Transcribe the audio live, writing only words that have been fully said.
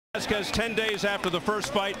Vazquez 10 days after the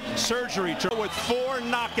first fight, surgery with 4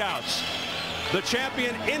 knockouts. The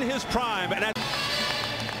champion in his prime,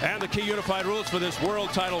 and the key unified rules for this world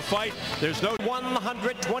title fight. There's no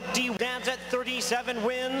 120 stands at 37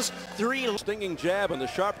 wins, 3 stinging jab and the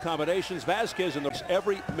sharp combinations. Vazquez in the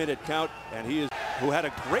every minute count, and he is who had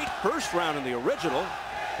a great first round in the original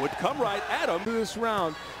would come right at him. This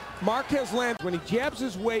round, Marquez lands when he jabs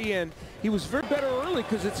his way in. He was very better early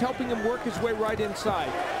because it's helping him work his way right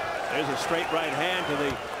inside. There's a straight right hand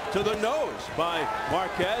to the nose by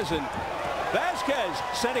Marquez, and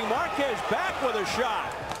Vazquez sending Marquez back with a shot.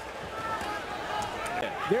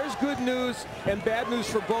 There's good news and bad news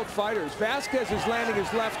for both fighters. Vazquez is landing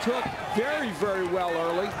his left hook very well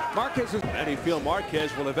early. Marquez is... And he feels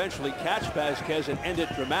Marquez will eventually catch Vazquez and end it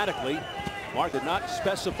dramatically. Mark did not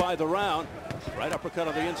specify the round. Right uppercut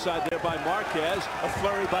on the inside there by Marquez. A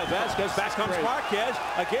flurry by Vazquez. Back comes Marquez.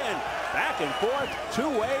 Again, back and forth,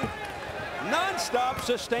 two-way, non-stop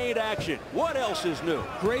sustained action. What else is new?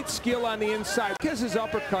 Great skill on the inside. Marquez's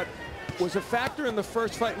uppercut was a factor in the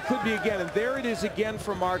first fight and could be again. And there it is again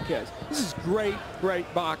for Marquez. This is great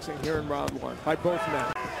boxing here in round 1 by both men.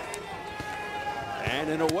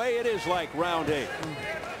 And in a way, it is like round 8.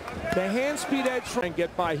 The hand speed edge and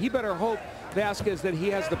get by. He better hope, Vazquez, that he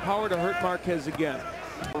has the power to hurt Marquez again.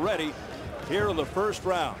 Already here in the first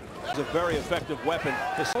round. It's a very effective weapon.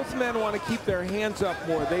 Both men want to keep their hands up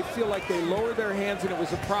more. They feel like they lowered their hands, and it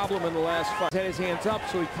was a problem in the last fight. He had his hands up,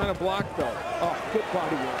 so he kind of blocked though. Oh, good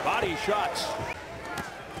body work. Body shots.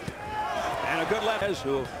 And a good left,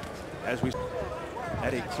 who, as we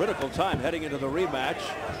at a critical time heading into the rematch,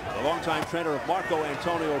 the longtime trainer of Marco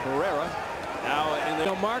Antonio Barrera.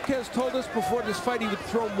 Now Marquez told us before this fight he would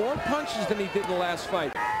throw more punches than he did in the last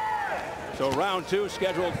fight. So round 2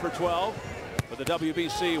 scheduled for 12 for the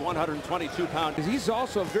WBC 122-pound. He's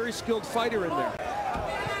also a very skilled fighter in there.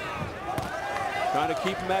 Trying to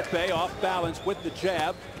keep him at bay, off balance with the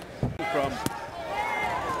jab from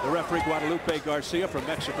the referee Guadalupe Garcia from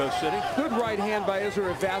Mexico City. Good right hand by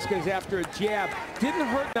Israel Vazquez after a jab. Didn't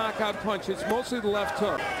hurt knockout punch. It's mostly the left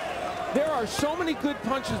hook. There are so many good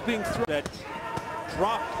punches being thrown. That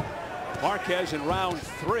dropped Marquez in round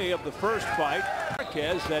 3 of the first fight.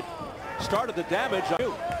 Marquez that started the damage.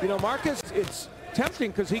 You know, Marquez, it's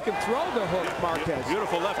tempting because he can throw the hook, Marquez.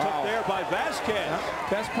 Beautiful left hook there by Vazquez. Yeah.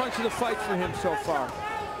 Best punch of the fight for him so far.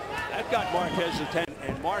 That got Marquez's attention,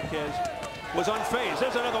 and Marquez was unfazed.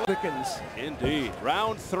 There's another. Indeed.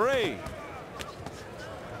 Round 3.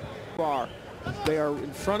 They are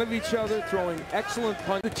in front of each other, throwing excellent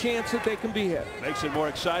punches. The chance that they can be hit. Makes it more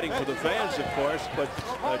exciting for the fans, of course. But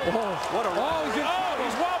what a he's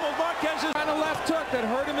wobbled. Marquez is on a left hook that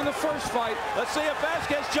hurt him in the first fight. Let's see if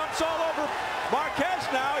Vazquez jumps all over Marquez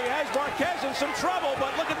now. He has Marquez in some trouble,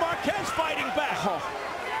 but look at Marquez fighting back.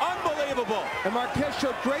 Unbelievable. And Marquez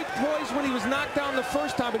showed great poise when he was knocked down the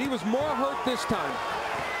first time, but he was more hurt this time.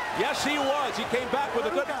 Yes, he was. He came back with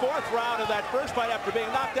a good 4th round in that first fight after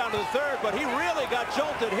being knocked down to the 3rd, but he really got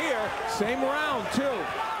jolted here. Same round, too.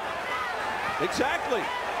 Exactly.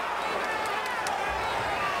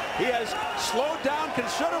 He has slowed down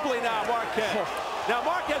considerably now, Marquez. Now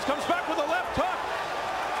Marquez comes back with a left hook.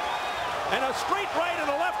 And a straight right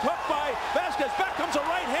and a left hook by Vazquez. Back comes a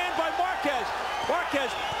right hand by Marquez.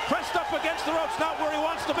 Marquez pressed up against the ropes, not where he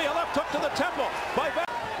wants to be. A left hook to the temple by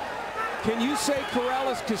Vazquez. Can you say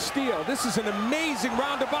Corrales Castillo? This is an amazing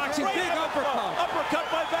round of boxing. Great big uppercut. Uppercut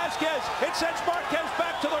by Vazquez. It sends Marquez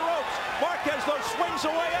back to the ropes. Marquez, though, swings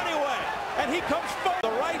away anyway. And he comes forward.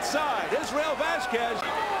 The right side. Israel Vazquez.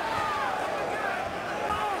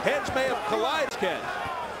 Heads may have collided.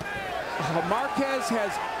 Marquez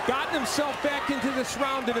has gotten himself back into this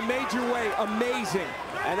round in a major way. Amazing.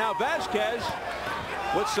 And now Vazquez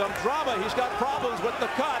with some drama. He's got problems with the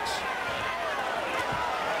cuts.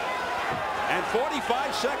 And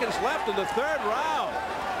 45 seconds left in the 3rd round.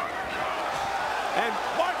 And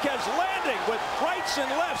Marquez landing with rights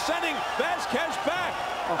and lefts, sending Vazquez back.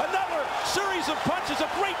 Another series of punches,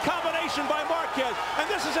 a great combination by Marquez.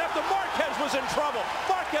 And this is after Marquez was in trouble.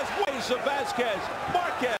 Marquez ways of Vazquez.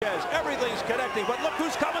 Marquez, everything's connecting, but look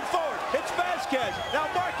who's coming forward. It's Vazquez.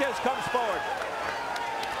 Now Marquez comes forward.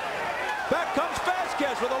 Back comes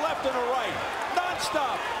Vazquez with a left and a right.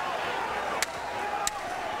 Non-stop.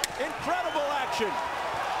 Incredible action.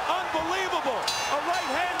 Unbelievable. A right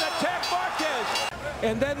hand that tagged Marquez.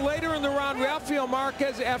 And then later in the round, Rafael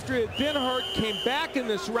Marquez, after he had been hurt, came back in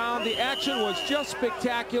this round. The action was just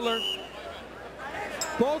spectacular.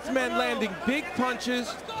 Both men landing big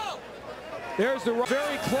punches. There's the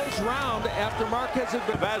very close round after Marquez had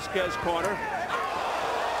been. Vazquez corner.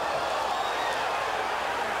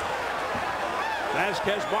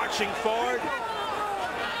 Vazquez marching forward.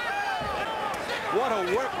 What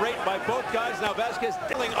a work rate by both guys. Now Vazquez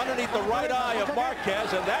dealing underneath the right eye of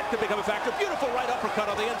Marquez, and that could become a factor. Beautiful right uppercut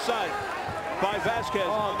on the inside by Vazquez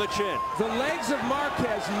on the chin. The legs of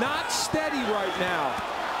Marquez not steady right now.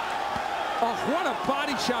 Oh, what a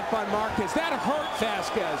body shot by Marquez. That hurt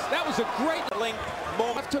Vazquez. That was a great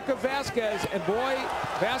moment. Took a Vazquez, and boy,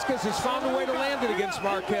 Vazquez has found a way to land it against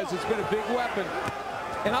Marquez. It's been a big weapon.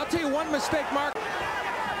 And I'll tell you one mistake,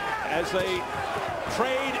 as they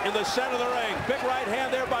trade in the center of the ring. Big right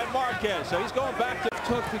hand there by Marquez. So he's going back to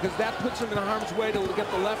hook because that puts him in harm's way to get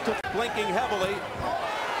the left hook. Blinking heavily.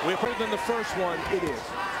 We're better than the first one. It is.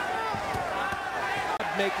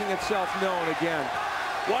 Making itself known again.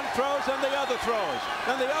 One throws and the other throws.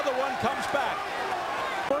 And the other one comes back.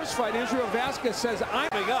 First fight, Israel Vazquez says,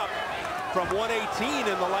 I'm up from 118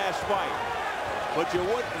 in the last fight. But you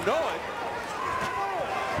wouldn't know it.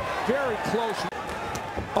 Very close.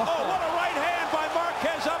 Oh, what a right hand by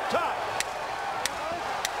Marquez up top.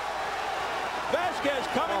 Vazquez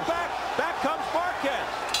coming back. Back comes Marquez.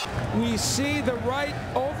 We see the right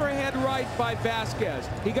overhead right by Vazquez.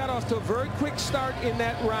 He got off to a very quick start in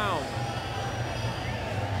that round.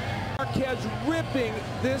 Marquez ripping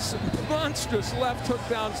this monstrous left hook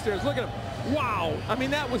downstairs. Look at him. Wow. I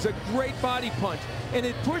mean, that was a great body punch. And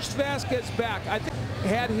it pushed Vazquez back. I think he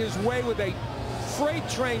had his way with a freight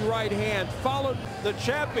train right hand. Followed the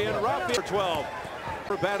champion, Rafael 12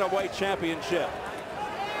 for Bantamweight Championship.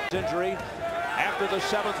 Injury after the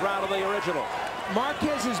 7th round of the original.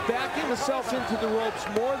 Marquez is backing himself into the ropes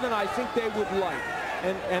more than I think they would like.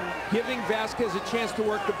 And giving Vazquez a chance to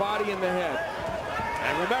work the body and the head.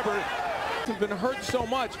 And remember, he's been hurt so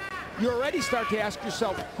much, you already start to ask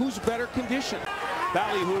yourself, who's better conditioned?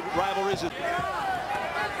 Ballyhoo rivalries is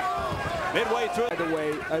midway through. By the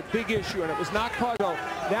way, a big issue, and it was not caught. So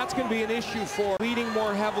that's going to be an issue for bleeding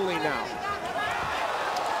more heavily now.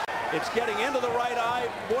 It's getting into the right eye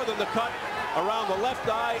more than the cut around the left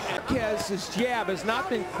eye. Marquez's jab has not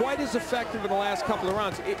been quite as effective in the last couple of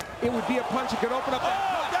rounds. It would be a punch that could open up.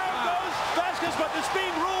 Oh, down goes Vazquez, but it's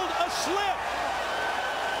being ruled a slip.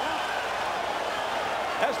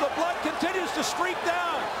 As the blood continues to streak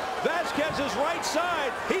down Vazquez's right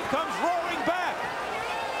side, he comes roaring back.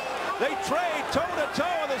 They trade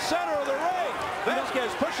toe-to-toe in the center of the ring.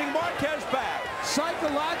 Vazquez pushing Marquez back.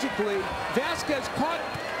 Psychologically, Vazquez caught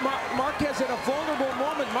Marquez at a vulnerable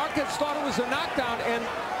moment. Marquez thought it was a knockdown and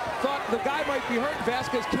thought the guy might be hurt.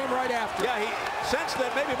 Vazquez came right after. Yeah, he sensed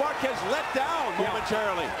that maybe Marquez let down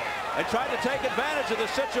momentarily and tried to take advantage of the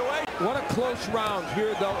situation. What a close round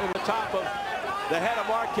here, though, in the top of the head of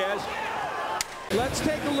Marquez. Let's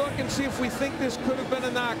take a look and see if we think this could have been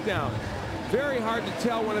a knockdown. Very hard to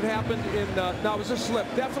tell when it happened in, no, it was a slip.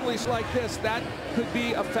 Definitely like this, that could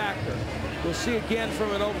be a factor. We'll see again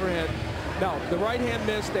from an overhead. No, the right hand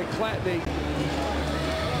missed. A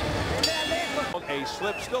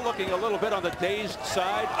slip, still looking a little bit on the dazed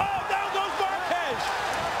side. Oh, down goes Marquez!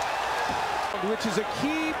 Which is a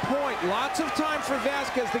key point. Lots of time for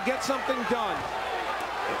Vazquez to get something done.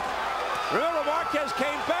 Remember, Marquez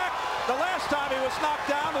came back the last time he was knocked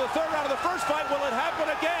down in the 3rd round of the first fight. Will it happen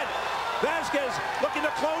again? Vazquez looking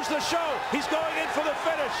to close the show. He's going in for the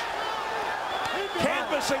finish.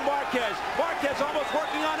 Canvassing Marquez. Marquez almost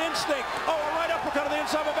working on instinct. Oh, a right uppercut on the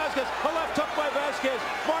inside of Vazquez. A left hook by Vazquez.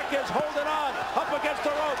 Marquez holding on up against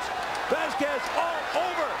the ropes. Vazquez all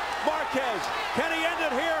over Marquez. Can he end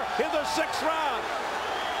it here in the 6th round?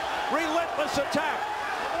 Relentless attack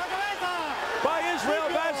by Israel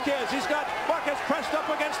Vazquez. He's got Marquez pressed up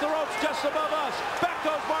against the ropes just above us. Back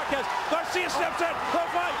goes Marquez. Garcia steps in. The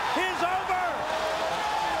fight is over.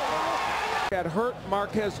 Had hurt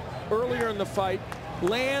Marquez earlier in the fight.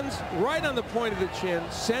 Lands right on the point of the chin.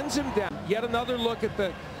 Sends him down. Yet another look at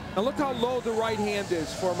the... Now look how low the right hand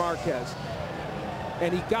is for Marquez.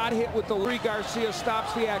 And he got hit with the... Garcia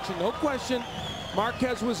stops the action. No question.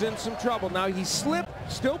 Marquez was in some trouble. Now he slipped.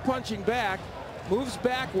 Still punching back. Moves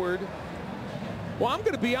backward. Well, I'm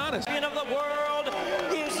going to be honest. Of the world,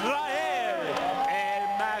 Israel.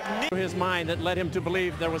 His mind that led him to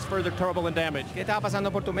believe there was further turbulent damage. ¿Qué estaba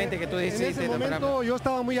pasando por tu mente que tú En ese momento yo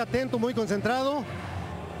estaba muy atento, muy concentrado,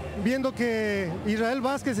 viendo que Israel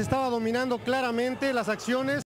Vazquez estaba dominando claramente las acciones.